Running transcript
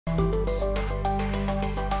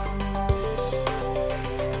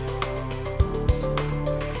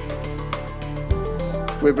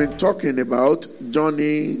We've been talking about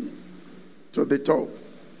journey to the top.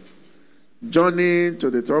 Journey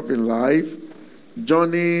to the top in life.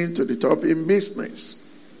 Journey to the top in business.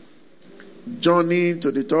 Journey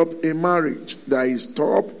to the top in marriage. There is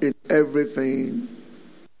top in everything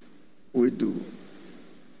we do.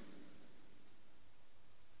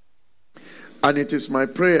 And it is my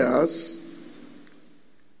prayers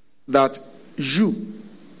that you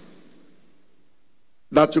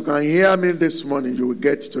can hear me this morning, you will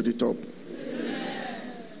get to the top.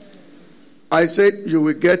 Amen. I said you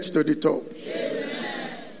will get to the top.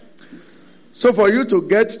 Amen. So for you to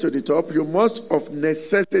get to the top, you must of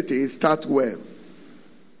necessity start well.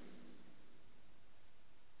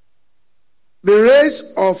 The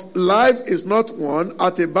race of life is not won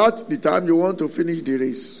at about the time you want to finish the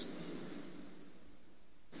race.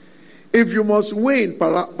 If you must win,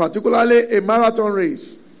 particularly a marathon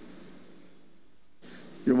race,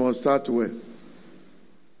 you must start well.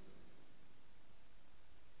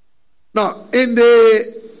 Now, in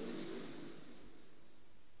the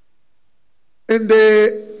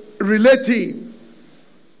relating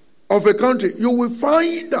of a country, you will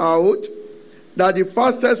find out that the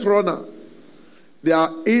fastest runner, they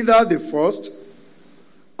are either the first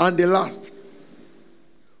and the last.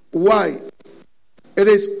 Why? It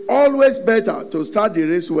is always better to start the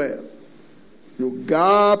race well. You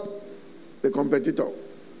gap the competitor.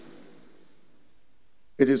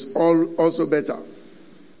 It is also better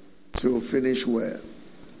to finish well.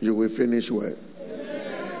 You will finish well.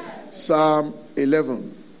 Amen. Psalm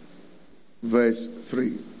 11, verse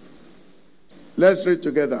 3. Let's read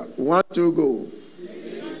together. 1, 2, go.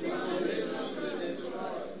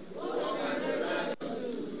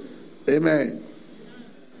 Amen.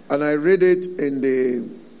 And I read it in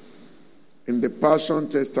the Passion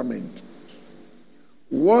Testament.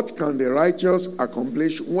 What can the righteous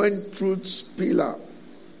accomplish when truth's pillar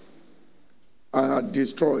are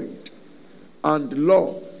destroyed and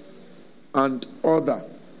law and order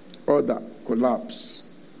collapse?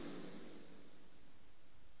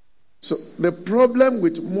 So the problem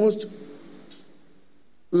with most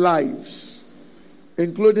lives,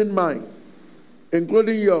 including mine,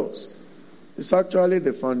 including yours, it's actually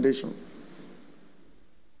the foundation.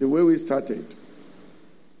 The way we started.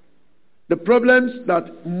 The problems that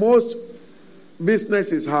most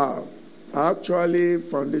businesses have are actually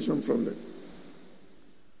foundation problems.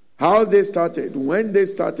 How they started, when they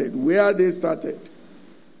started, where they started.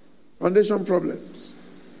 Foundation problems.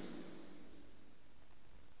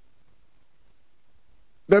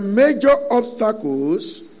 The major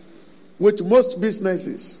obstacles with most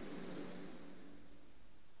businesses,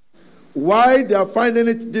 why they are finding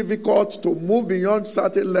it difficult to move beyond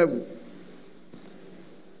certain level,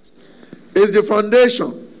 is the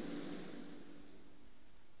foundation.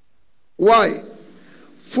 Why?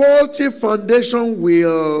 Faulty foundation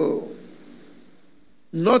will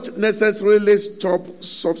not necessarily stop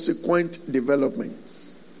subsequent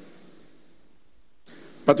developments.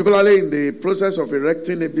 Particularly in the process of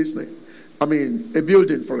erecting a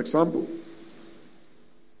building, for example.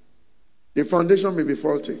 The foundation may be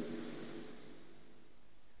faulty.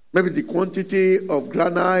 Maybe the quantity of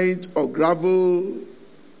granite or gravel,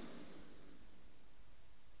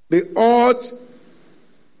 they ought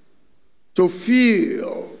to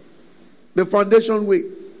fill the foundation with.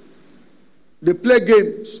 They play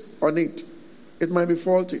games on it. It might be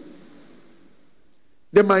faulty.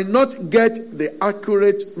 They might not get the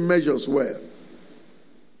accurate measures well.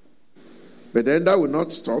 But then that will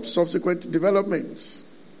not stop subsequent developments.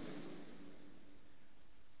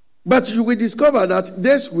 But you will discover that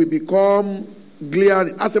this will become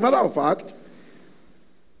glaring. As a matter of fact,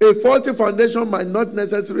 a faulty foundation might not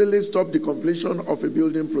necessarily stop the completion of a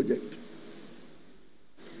building project.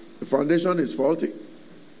 The foundation is faulty,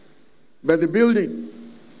 but the building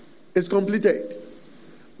is completed.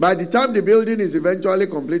 By the time the building is eventually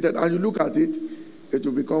completed and you look at it, it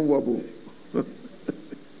will become wobble.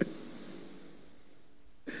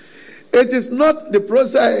 It is not the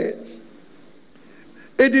process.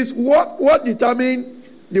 It is what determines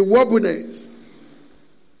the wobbleness.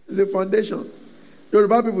 It's the foundation.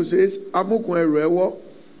 Yoruba people says, "Amokun eru ewo,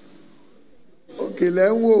 okele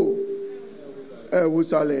nwo,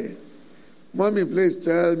 ewusale." Mommy, please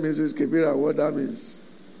tell Mrs. Kibira what that means.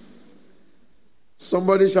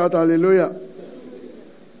 Somebody shout hallelujah.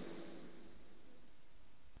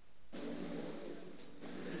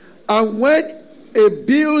 And when a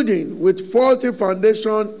building with faulty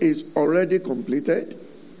foundation is already completed,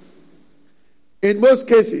 in most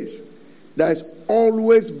cases, there is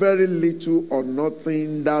always very little or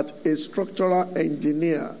nothing that a structural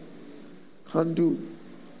engineer can do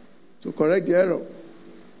to correct the error.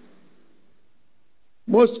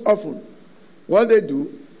 Most often, what they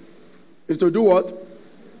do is to do what?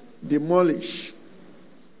 Demolish.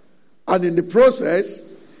 And in the process,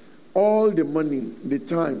 all the money, the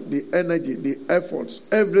time, the energy, the efforts,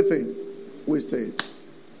 everything wasted.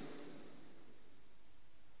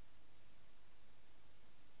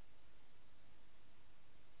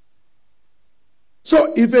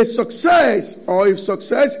 So if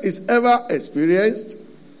success is ever experienced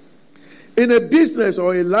in a business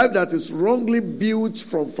or a life that is wrongly built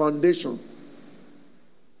from foundation,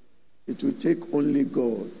 it will take only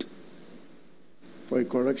God for a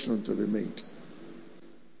correction to be made.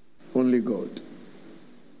 Only God.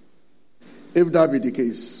 If that be the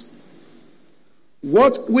case,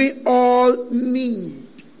 what we all need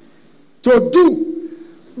to do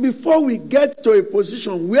before we get to a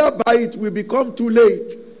position whereby it will become too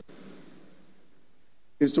late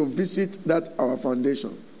is to visit that our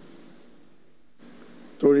foundation,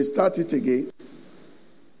 to restart it again,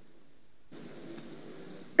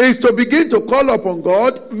 is to begin to call upon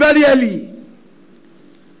God very early.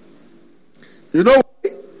 You know,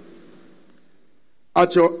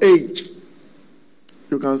 at your age,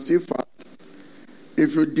 you can still fast.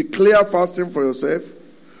 If you declare fasting for yourself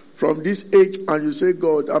from this age and you say,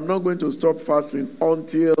 God, I'm not going to stop fasting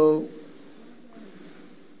until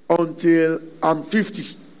I'm 50,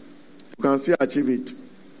 you can still achieve it.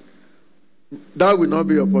 That will not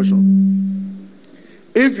be your portion.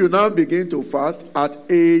 If you now begin to fast at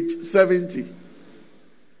age 70,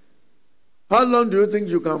 how long do you think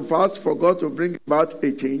you can fast for God to bring about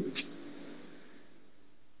a change?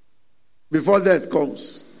 Before death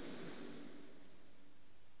comes.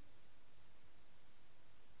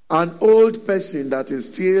 An old person that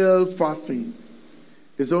is still fasting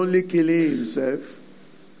is only killing himself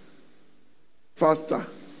faster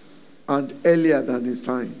and earlier than his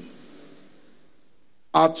time.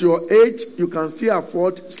 At your age, you can still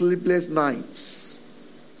afford sleepless nights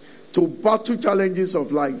to battle challenges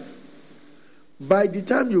of life. By the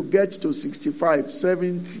time you get to 65,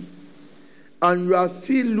 70, and you are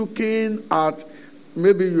still looking at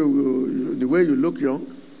maybe the way you look young,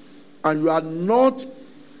 and you are not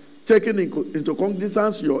taking into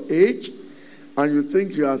cognizance your age, and you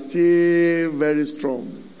think you are still very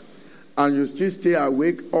strong, and you still stay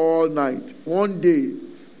awake all night, one day,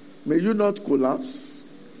 may you not collapse,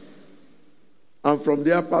 and from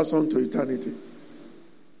there pass on to eternity.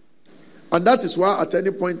 And that is why at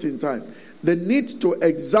any point in time, the need to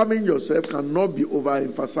examine yourself cannot be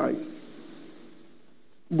overemphasized.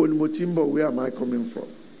 Mbonimotimbo, where am I coming from?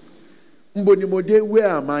 Mbonimode, where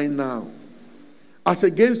am I now? As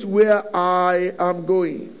against where I am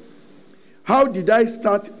going. How did I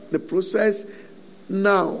start the process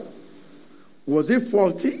now? Was it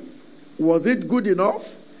faulty? Was it good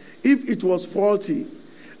enough? If it was faulty,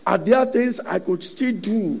 are there things I could still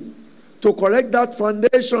do to correct that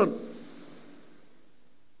foundation?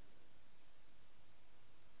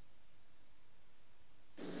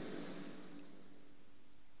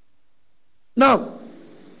 Now,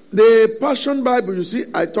 the Passion Bible, you see,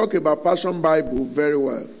 I talk about Passion Bible very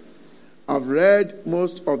well. I've read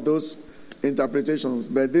most of those interpretations,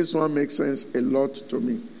 but this one makes sense a lot to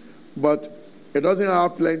me. But it doesn't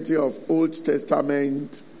have plenty of Old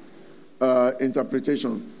Testament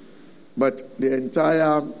interpretation, but the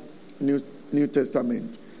entire New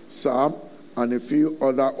Testament, Psalm, and a few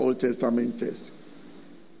other Old Testament texts.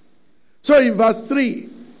 So in verse 3,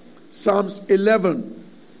 Psalms 11,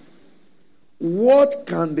 what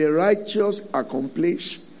can the righteous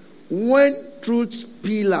accomplish when truth's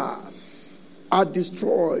pillars are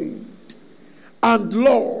destroyed and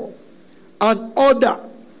law and order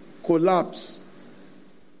collapse?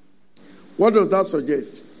 What does that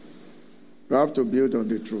suggest? You have to build on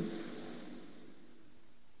the truth.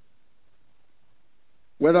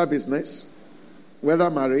 Whether business,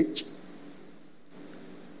 whether marriage,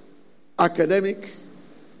 academic,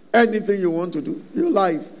 anything you want to do, your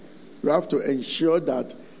life, you have to ensure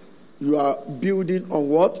that you are building on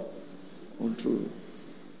what? On truth.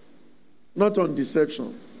 Not on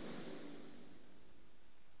deception.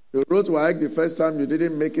 You wrote WAEC the first time, you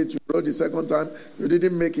didn't make it. You wrote the second time, you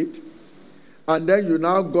didn't make it. And then you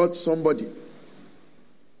now got somebody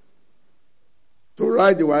to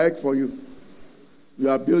write the WAEC for you. You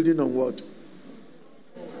are building on what?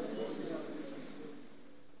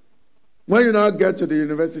 When you now get to the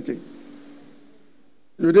university,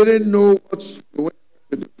 you didn't know what you were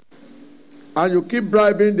to do. And you keep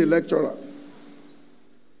bribing the lecturer.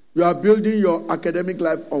 You are building your academic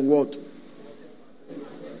life on what?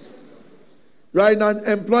 You are in an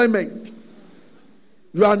employment.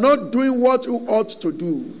 You are not doing what you ought to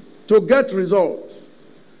do to get results.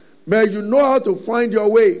 but you know how to find your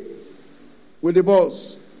way with the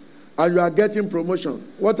boss, and you are getting promotion,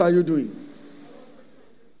 what are you doing?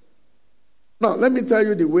 Now, let me tell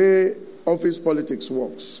you the way office politics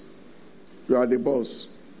works. You are the boss.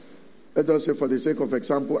 Let us say, for the sake of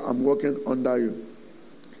example, I'm working under you.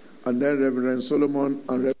 And then Reverend Solomon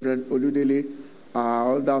and Reverend Oludele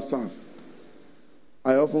are other staff.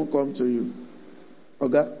 I often come to you.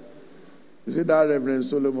 Oga, you see that Reverend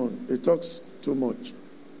Solomon, he talks too much.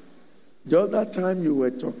 The other time you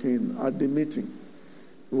were talking at the meeting,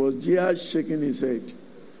 it was Gia shaking his head,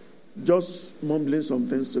 just mumbling some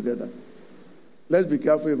things together. Let's be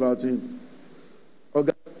careful about him.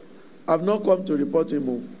 Okay. I've not come to report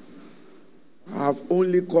him. I've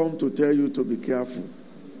only come to tell you to be careful.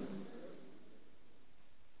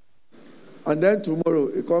 And then tomorrow,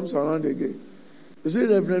 it comes around again. You see,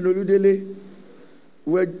 Reverend Oludele,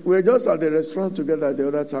 we're just at the restaurant together the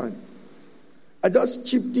other time. I just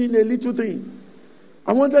chipped in a little thing.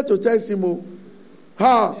 I wanted to tell him,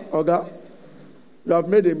 Oga, you have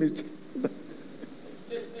made a mistake.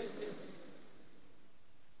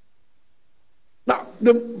 Now,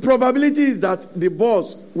 the probability is that the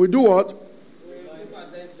boss will do what?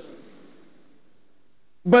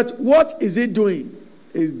 But what is he doing?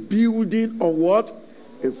 Is building on what?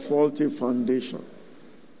 A faulty foundation.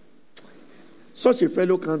 Such a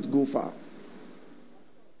fellow can't go far.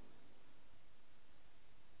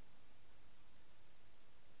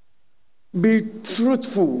 Be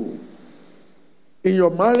truthful in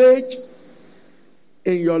your marriage,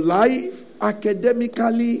 in your life,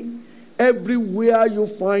 academically, everywhere you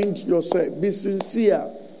find yourself. Be sincere.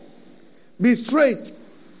 Be straight.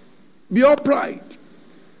 Be upright.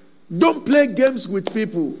 Don't play games with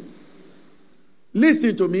people.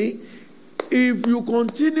 Listen to me. If you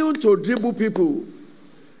continue to dribble people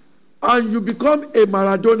and you become a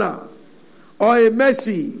Maradona or a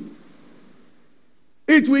Messi,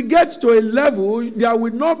 it will get to a level there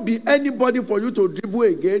will not be anybody for you to dribble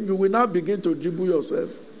again. You will now begin to dribble yourself.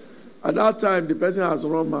 At that time, the person has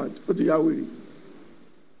run mad. What are you with?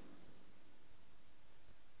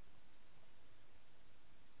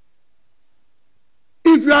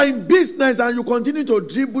 If you are in business and you continue to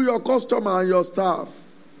dribble your customer and your staff,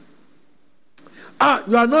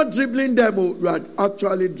 you are not dribbling them, you are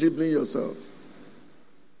actually dribbling yourself.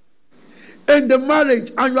 In the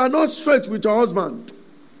marriage and you are not straight with your husband,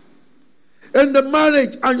 in the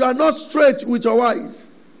marriage and you are not straight with your wife,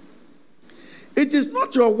 it is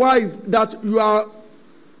not your wife that you are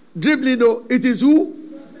dribbling, no, it is who?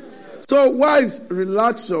 So wives,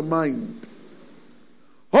 relax your mind.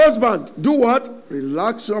 Husband, do what?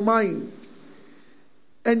 Relax your mind.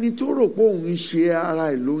 Ẹni tó rò pé òun ń ṣe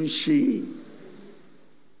ara ẹ̀ ló ń ṣe.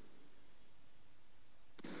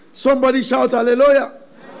 Somebody shout hallelujah.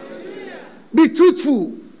 Hallelujah. Be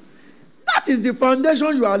truthful. That is the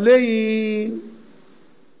foundation you are laying.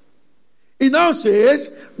 It now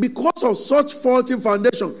says, because of such faulty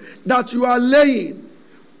foundation that you are laying,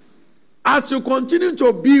 as you continue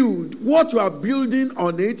to build, what you are building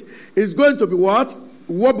on it is going to be what?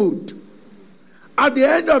 Wobbled. At the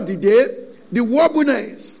end of the day, the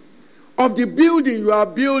wobbleness of the building you are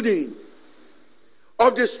building,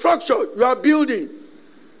 of the structure you are building,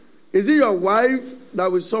 is it your wife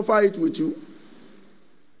that will suffer it with you?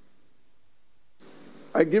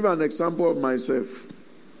 I give an example of myself.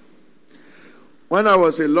 When I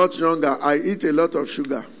was a lot younger, I eat a lot of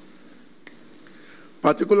sugar.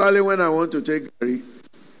 Particularly when I want to take garri.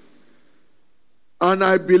 And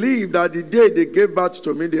I believe that the day they gave birth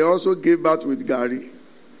to me, they also gave birth with garri.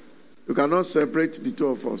 You cannot separate the two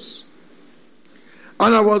of us.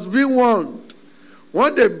 And I was being warned.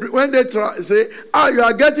 When they say, you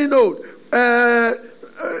are getting old.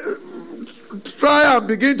 Try and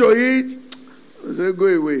begin to eat. I say, go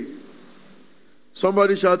away.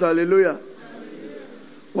 Somebody shout hallelujah. Hallelujah.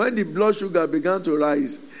 When the blood sugar began to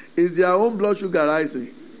rise, is their own blood sugar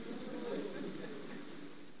rising?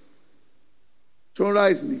 Don't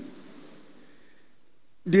rise me.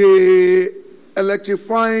 The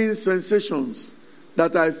electrifying sensations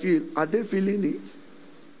that I feel, are they feeling it?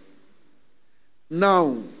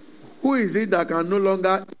 Now, who is it that can no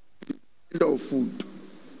longer eat of food?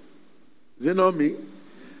 Is it not me?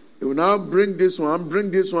 They will now bring this one,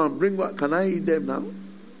 bring what? Can I eat them now?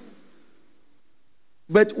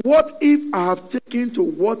 But what if I have taken to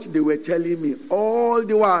what they were telling me all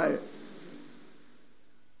the while?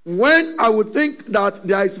 When I would think that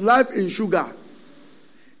there is life in sugar,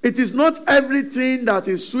 it is not everything that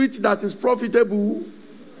is sweet that is profitable.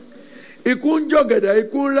 Ikun jogeda,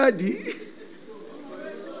 ikun ready.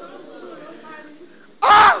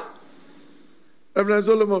 Reverend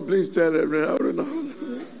Solomon, please tell Reverend.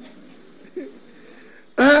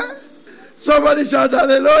 Somebody shout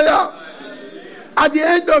hallelujah. At the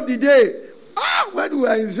end of the day, when we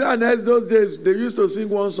were in CNS those days, they used to sing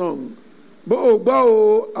one song. Bo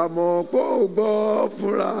bo amo bo bo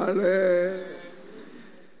furare.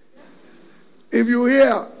 If you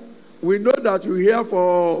hear, we know that you hear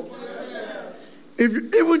for. If you,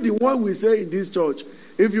 even the one we say in this church,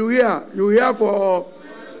 if you hear for.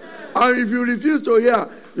 And if you refuse to hear,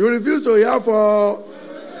 you refuse to hear for.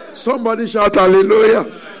 Somebody shout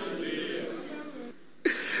hallelujah.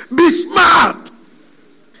 Be smart.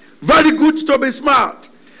 Very good to be smart.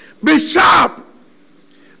 Be sharp.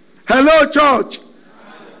 Hello, church.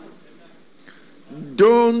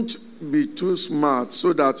 Don't be too smart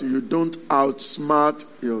so that you don't outsmart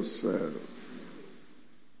yourself.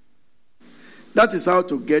 That is how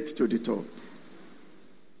to get to the top.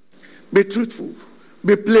 Be truthful.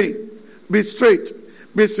 Be plain. Be straight.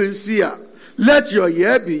 Be sincere. Let your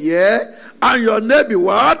yeah be yeah and your nay be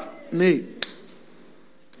what? Nay.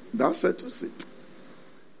 That settles it.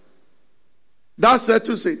 That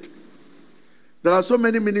settles it. There are so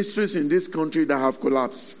many ministries in this country that have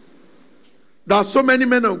collapsed. There are so many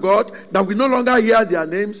men of God that we no longer hear their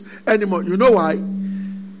names anymore. You know why?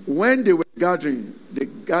 When they were gathering, they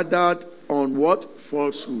gathered on what?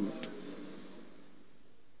 Falsehood.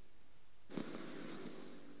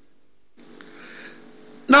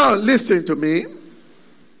 Now listen to me.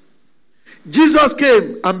 Jesus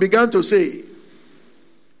came and began to say,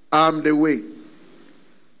 I am the way,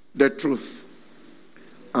 the truth,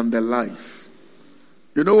 and the life.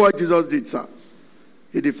 You know what Jesus did, sir?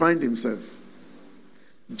 He defined himself.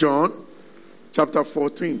 John chapter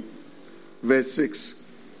 14, verse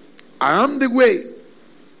 6. I am the way,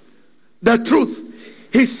 the truth.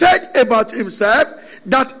 He said about himself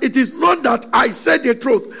that it is not that I said the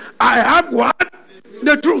truth. I am what?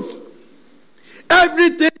 The truth.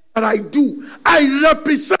 Everything that I do, I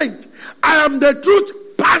represent. I am the truth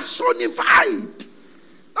personified.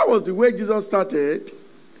 That was the way Jesus started.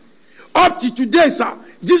 Up to today, sir,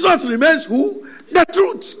 Jesus remains who? The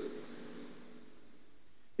truth.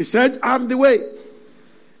 He said, I'm the way.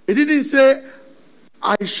 He didn't say,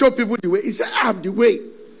 I show people the way. He said, I'm the way.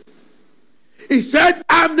 He said,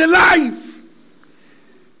 I'm the life.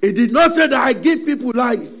 He did not say that I give people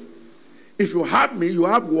life. If you have me, you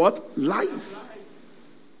have what? Life.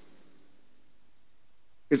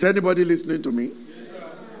 Is anybody listening to me?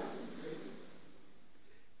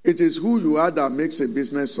 It is who you are that makes a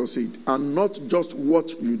business succeed, and not just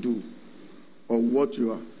what you do or what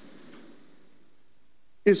you are.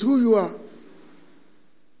 It's who you are.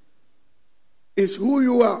 It's who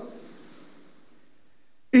you are.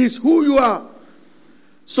 It's who you are.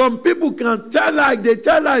 Some people can tell lies, they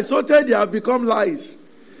tell lies, so they have become lies.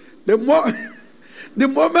 The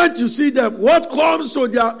moment you see them, what comes to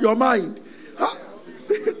your mind?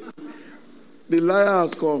 The liar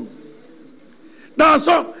has come. There are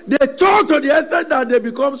some, they talk to the extent that they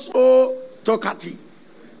become so talkative.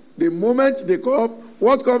 The moment they come,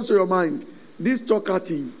 what comes to your mind? This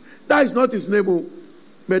talkative. That is not his name,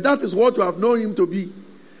 but that is what you have known him to be.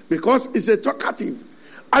 Because it's a talkative.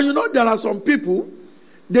 And you know there are some people,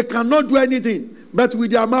 they cannot do anything, but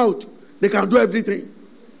with their mouth, they can do everything.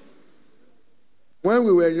 When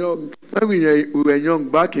we were young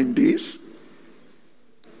back in this,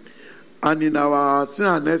 and in our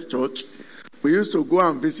CNS church, we used to go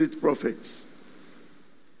and visit prophets.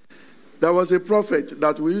 There was a prophet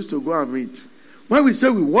that we used to go and meet. When we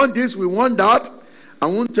say we want this, we want that, I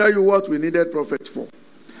won't tell you what we needed prophets for.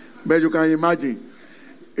 But you can imagine.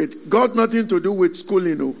 It got nothing to do with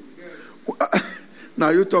schooling. You know. Now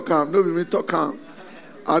you talk calm. No, me talk calm.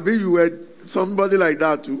 I bet you were somebody like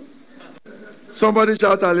that too. Somebody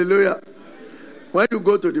shout hallelujah. When you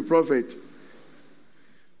go to the prophet,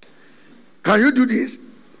 can you do this?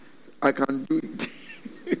 I can do it.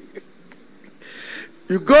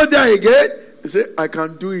 You go there again, you say, I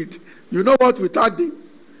can do it. You know what we tagged him?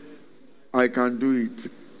 I can do it.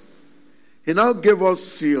 He now gave us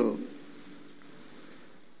seal.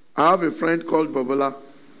 I have a friend called Bobola.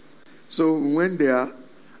 So we went there,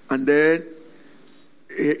 and then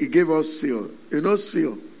he gave us seal. You know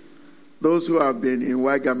seal? Those who have been in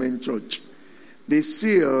White Garment Church. The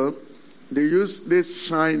seal, they use this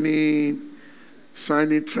shiny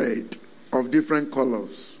thread of different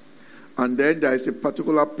colors. And then there is a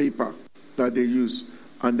particular paper that they use.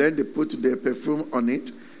 And then they put their perfume on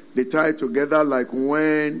it. They tie it together like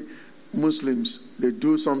when Muslims, they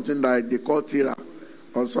do something like they call tira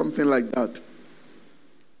or something like that.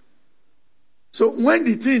 So when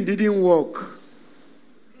the thing didn't work,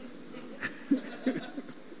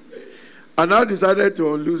 I now decided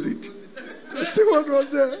to unloose it. To see what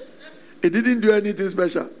was there. It didn't do anything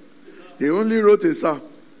special. He only wrote a sir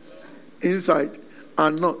inside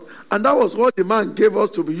and not. And that was what the man gave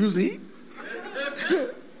us to be using.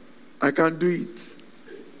 I can do it.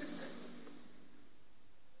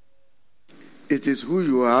 It is who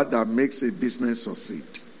you are that makes a business succeed,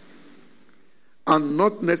 and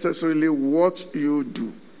not necessarily what you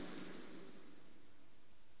do.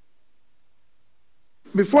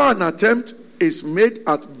 Before an attempt is made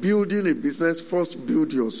at building a business, first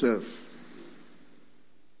build yourself.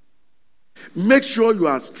 Make sure you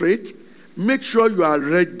are straight. Make sure you are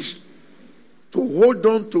ready to hold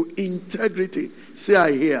on to integrity. Say,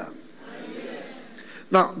 I hear.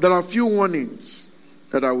 Now, there are a few warnings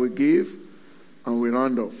that I will give and we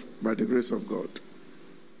round off by the grace of God.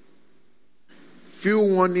 Few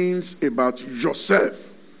warnings about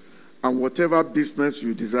yourself and whatever business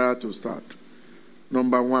you desire to start.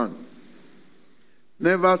 Number one,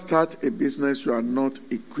 never start a business you are not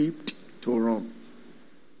equipped to run.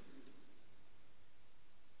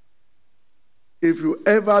 If you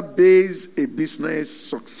ever base a business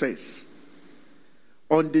success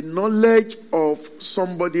on the knowledge of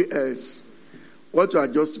somebody else, what you are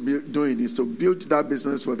just doing is to build that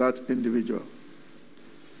business for that individual.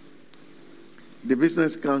 The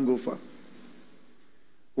business can't go far.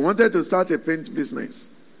 We wanted to start a paint business.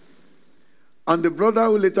 And the brother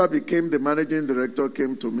who later became the managing director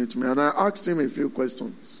came to meet me, and I asked him a few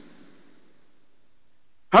questions.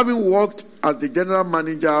 Having worked as the general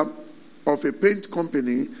manager of a paint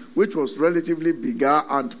company which was relatively bigger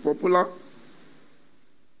and popular,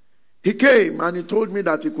 he came and he told me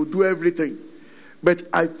that he could do everything. But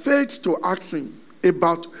I failed to ask him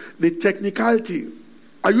about the technicality.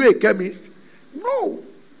 Are you a chemist? No.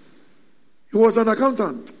 He was an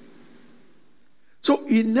accountant. So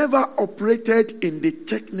he never operated in the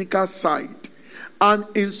technical side. And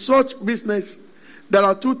in such business, there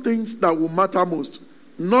are two things that will matter most.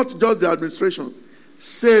 Not just the administration,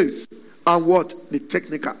 sales, and what? The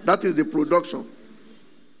technical. That is the production.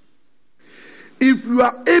 If you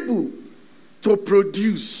are able to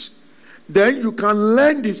produce, then you can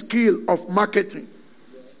learn the skill of marketing.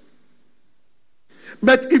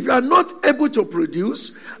 But if you are not able to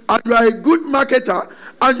produce, and you are a good marketer,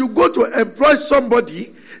 and you go to employ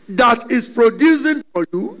somebody that is producing for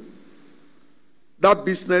you, that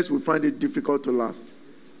business will find it difficult to last.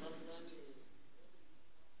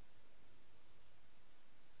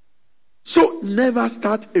 So never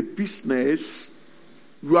start a business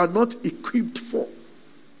you are not equipped for.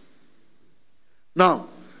 Now,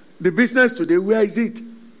 the business today, where is it?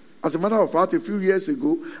 As a matter of fact, a few years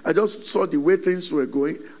ago, I just saw the way things were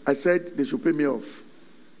going. I said they should pay me off.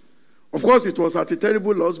 Of course, it was at a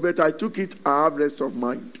terrible loss, but I took it. I have rest of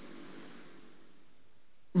mind.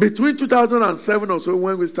 Between 2007 or so,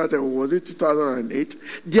 when we started, or was it 2008,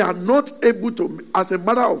 they are not able to, as a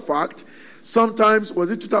matter of fact, sometimes,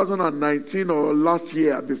 was it 2019 or last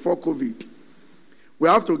year before COVID, we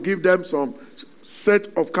have to give them some set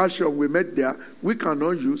of calcium we made there. We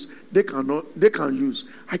cannot use. They can use.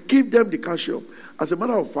 I gave them the calcium. As a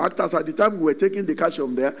matter of fact, as at the time we were taking the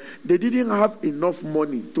calcium there, they didn't have enough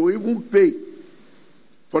money to even pay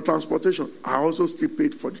for transportation. I also still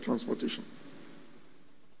paid for the transportation.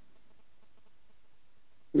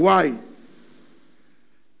 Why?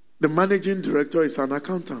 The managing director is an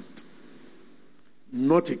accountant,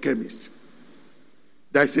 not a chemist.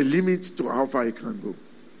 There is a limit to how far you can go.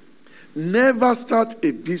 Never start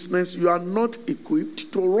a business you are not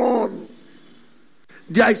equipped to run.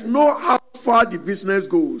 There is no how far the business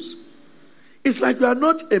goes. It's like you are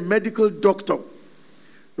not a medical doctor.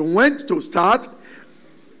 You went to start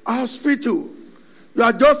a hospital. You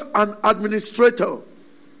are just an administrator.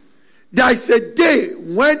 There is a day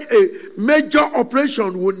when a major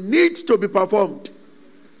operation will need to be performed.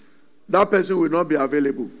 That person will not be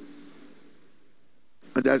available.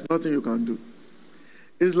 And there is nothing you can do.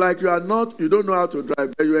 It's like you don't know how to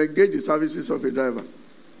drive, but you engage the services of a driver.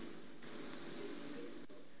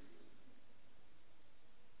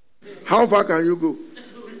 How far can you go?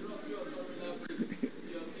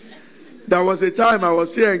 There was a time I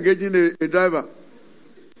was here engaging a driver.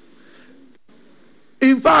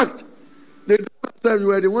 In fact, the driver said you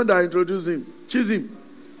were the one that introduced him. Choose him.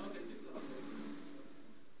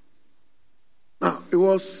 Now, we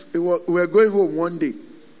were going home one day.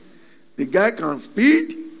 The guy can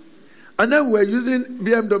speed. And then we're using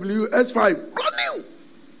BMW S5. Brand new.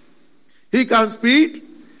 He can speed.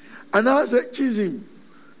 And I said, choose him.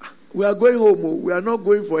 We are going home. We are not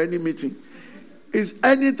going for any meeting. Is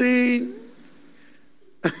anything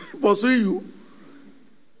pursuing you?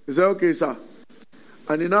 He said, okay, sir.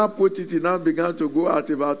 And he now put it, he now began to go at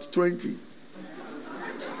about 20.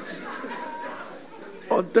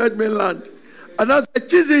 on Third Mainland. And I said,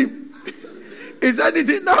 Chizzy, is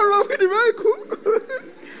anything now wrong with the vehicle?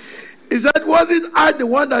 He said, wasn't I the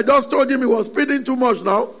one that just told him he was speeding too much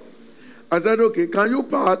now? I said, okay, can you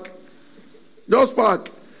park? Just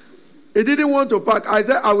park. He didn't want to park. I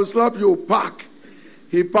said, I will slap you, park.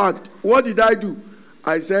 He parked. What did I do?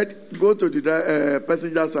 I said, go to the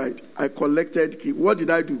passenger side. I collected key. What did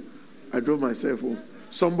I do? I drove myself home.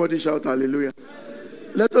 Somebody shout hallelujah.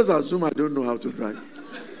 Let us assume I don't know how to drive.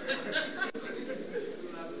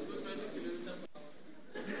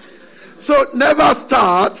 So never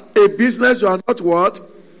start a business you are not what?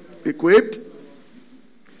 Equipped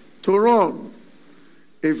to run.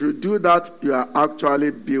 If you do that, you are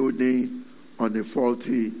actually building on a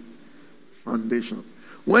faulty foundation.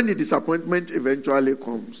 When the disappointment eventually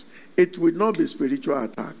comes, it will not be spiritual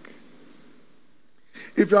attack.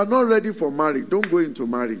 If you are not ready for marriage, don't go into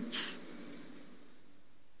marriage.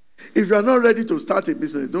 If you are not ready to start a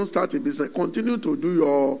business, don't start a business. Continue to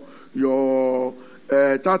do your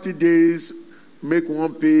 30 days, make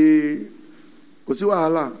one pay.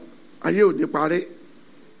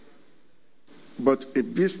 But a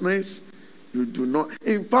business, you do not.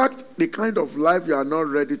 In fact, the kind of life you are not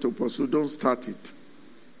ready to pursue, don't start it.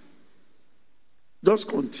 Just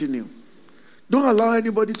continue. Don't allow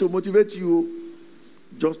anybody to motivate you.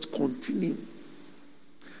 Just continue.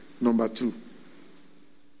 Number 2.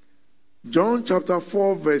 John chapter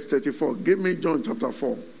 4, verse 34. Give me John chapter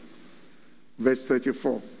 4, verse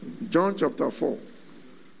 34. John chapter 4,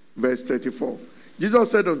 verse 34.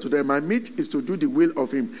 Jesus said unto them, my meat is to do the will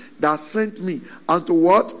of him that sent me, and to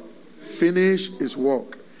what? Finish his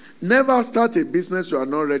work. Never start a business you are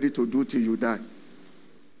not ready to do till you die.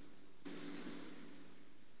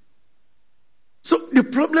 So the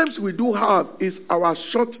problems we do have is our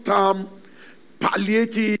short-term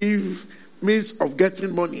palliative means of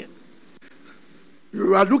getting money.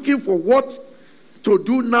 You are looking for what to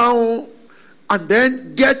do now and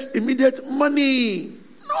then get immediate money.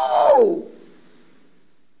 No.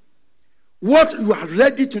 What you are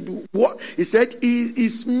ready to do, what he said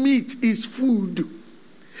is meat, is food,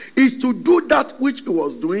 is to do that which he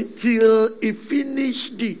was doing till he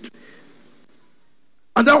finished it.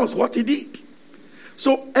 And that was what he did.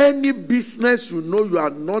 So any business you know you are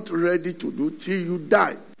not ready to do till you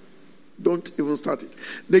die, don't even start it.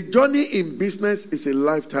 The journey in business is a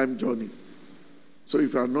lifetime journey. So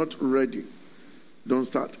if you are not ready, don't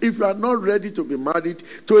start. If you are not ready to be married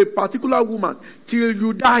to a particular woman till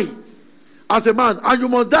you die as a man, and you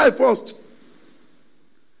must die first,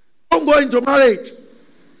 don't go into marriage.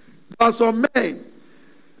 There are some men,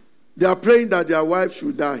 they are praying that their wife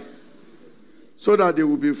should die so that they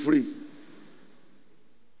will be free.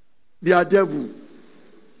 They are devil.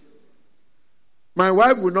 My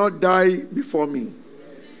wife will not die before me.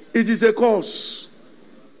 It is a curse.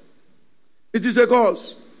 It is a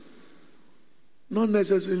curse. Not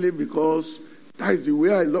necessarily because that is the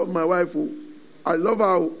way I love my wife. I love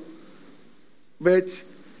her. But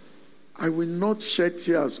I will not shed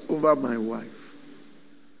tears over my wife.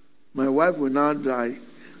 My wife will not die.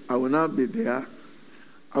 I will not be there.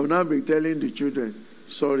 I will not be telling the children,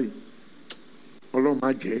 sorry,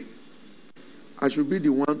 I should be the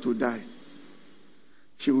one to die.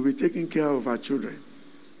 She will be taking care of her children.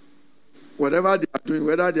 Whatever they are doing,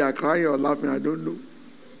 whether they are crying or laughing, I don't know.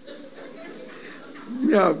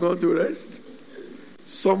 Me, I have gone to rest.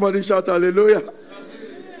 Somebody shout hallelujah.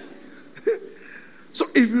 So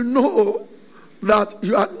if you know that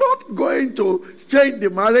you are not going to stay in the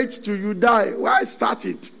marriage till you die, why start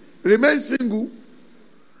it? Remain single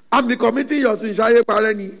and be committing your sin.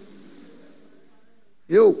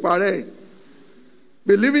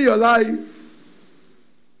 Be living your life.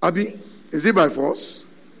 Abi, is it by force?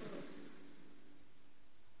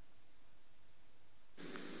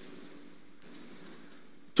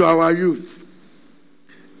 To our youth,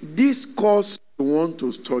 this course you want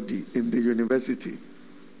to study in the university,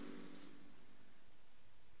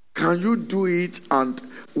 can you do it? And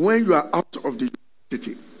when you are out of the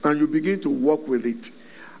university and you begin to work with it,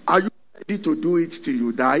 are you ready to do it till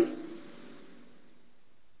you die?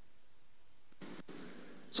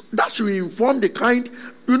 So that should inform the kind,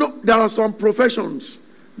 there are some professions,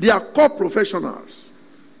 they are core professionals.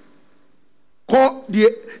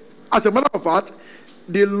 As a matter of fact,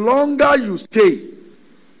 the longer you stay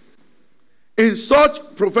in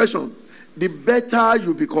such profession, the better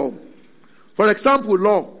you become. For example,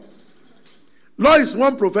 law. Law is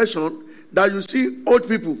one profession that you see old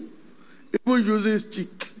people even using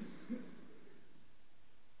stick.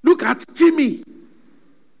 Look at Timmy.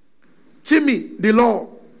 Timmy, the law.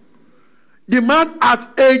 The man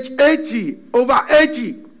at age 80, over 80,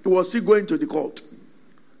 he was still going to the court.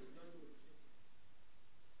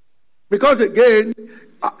 Because again,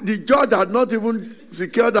 the judge had not even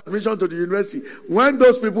secured admission to the university when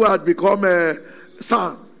those people had become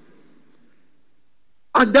sound.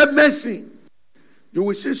 And then medicine. You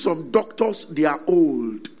will see some doctors, they are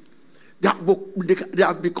old. They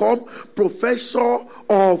have become professor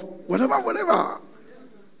of whatever.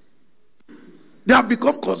 They have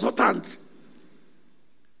become consultants.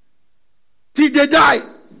 Till they die.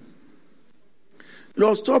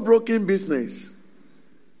 Your stockbroking business,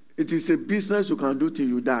 it is a business you can do till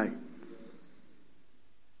you die.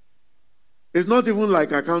 It's not even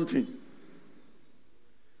like accounting.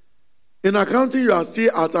 In accounting, you are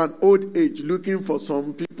still at an old age looking for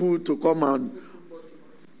some people to come and...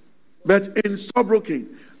 But in stockbroking,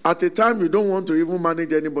 at a time you don't want to even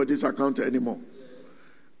manage anybody's account anymore.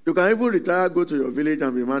 You can even retire, go to your village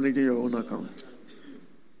and be managing your own account.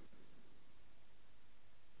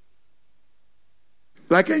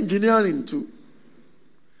 Like engineering too.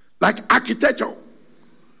 Like architecture.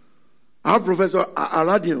 Our Professor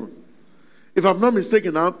Aradian, if I'm not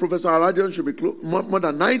mistaken, our Professor Aradian should be more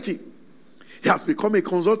than 90. He has become a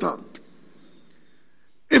consultant.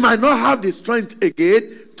 He might not have the strength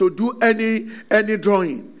again to do any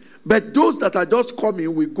drawing. But those that are just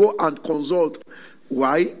coming will go and consult.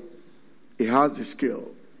 Why? He has the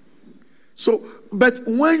skill. So, but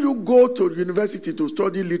when you go to university to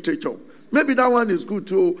study literature, maybe that one is good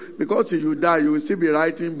too, because if you die, you will still be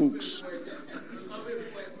writing books.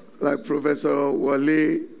 Like Professor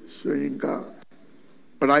Wale Soyinka.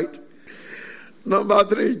 Right? Number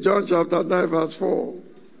 3, John chapter 9, verse 4.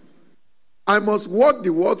 I must work the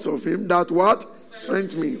works of him that what?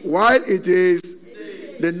 Sent me. While it is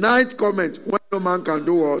the night comment, when no man can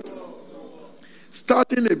do what?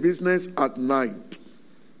 Starting a business at night.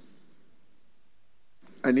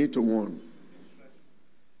 I need to warn.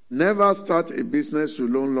 Never start a business you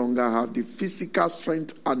no longer have the physical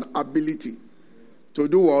strength and ability to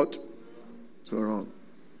do what? To run.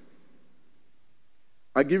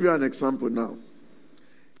 I'll give you an example now.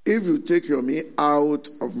 If you take me out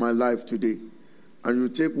of my life today, and you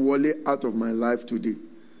take Wale out of my life today,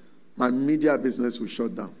 my media business will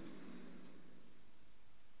shut down.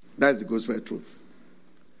 That's the gospel truth.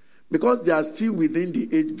 Because they are still within the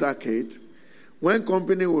age bracket, when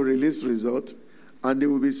company will release results, and they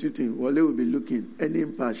will be sitting, Wale will be looking, any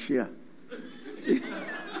impartial.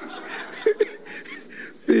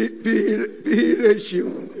 P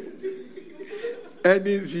ratio.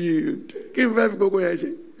 Any yield.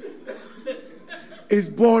 It's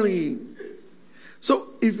boring.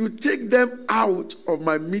 So if you take them out of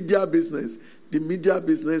my media business, the media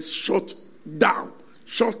business shut down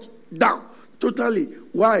totally.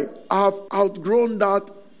 Why? I've outgrown that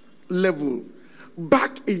level.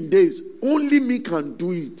 Back in days, only me can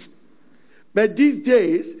do it. But these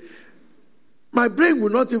days, my brain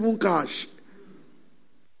will not even cash.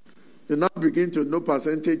 You now begin to know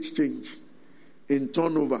percentage change in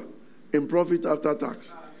turnover, in profit after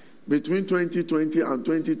tax. Between 2020 and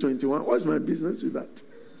 2021, what's my business with that?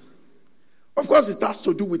 Of course, it has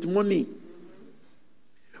to do with money.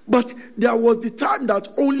 But there was the time that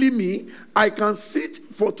only me, I can sit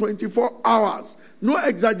for 24 hours. No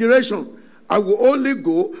exaggeration. I will only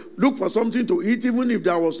go look for something to eat, even if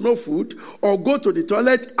there was no food, or go to the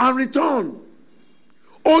toilet and return.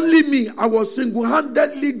 Only me. I was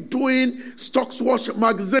single-handedly doing Stocks Watch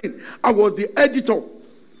magazine. I was the editor.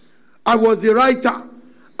 I was the writer.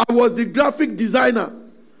 I was the graphic designer.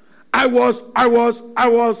 I was the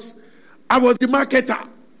marketer.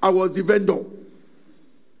 I was the vendor.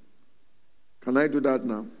 Can I do that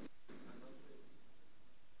now?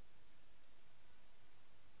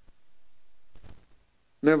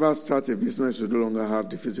 Never start a business you no longer have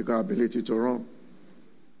the physical ability to run.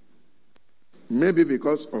 Maybe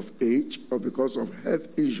because of age or because of health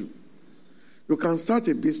issue. You can start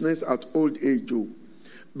a business at old age,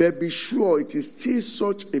 but be sure it is still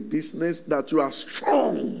such a business that you are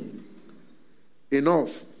strong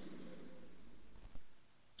enough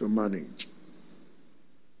to manage.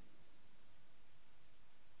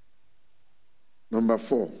 Number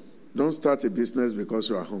 4, don't start a business because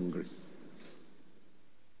you are hungry.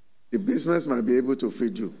 The business might be able to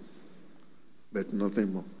feed you, but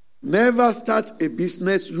nothing more. Never start a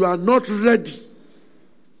business you are not ready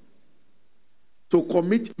to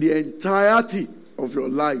commit the entirety of your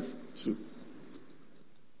life to.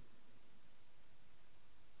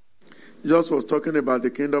 Jesus was talking about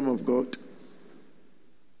the kingdom of God.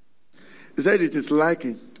 He said it is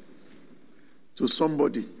likened to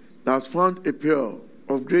somebody that has found a pearl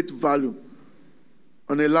of great value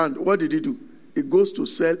on a land. What did he do? He goes to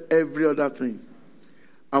sell every other thing.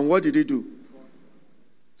 And what did he do?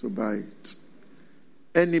 To buy it.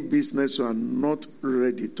 any business you are not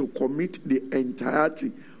ready to commit the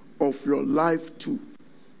entirety of your life to,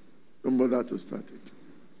 don't bother to start it.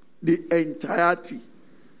 The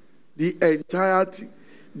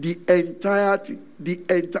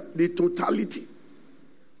totality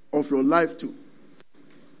of your life to.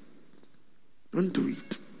 Don't do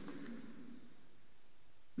it.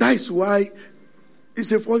 That is why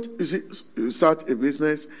it's a fault. You see, you start a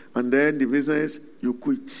business and then the business you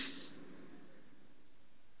quit.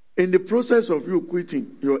 In the process of you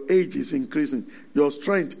quitting, your age is increasing, your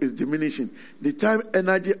strength is diminishing. The time,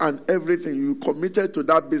 energy, and everything you committed to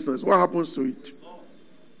that business, what happens to it?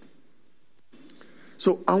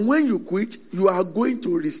 So, and when you quit, you are going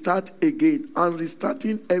to restart again. And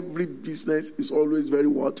restarting every business is always very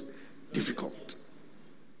what? Difficult.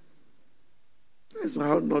 That's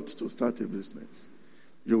how not to start a business.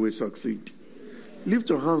 You will succeed. Lift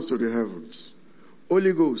your hands to the heavens.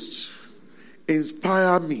 Holy Ghost,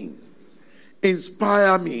 inspire me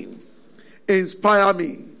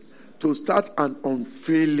to start an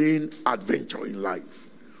unfailing adventure in life.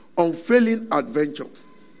 Unfailing adventure.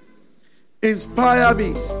 Inspire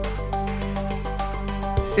me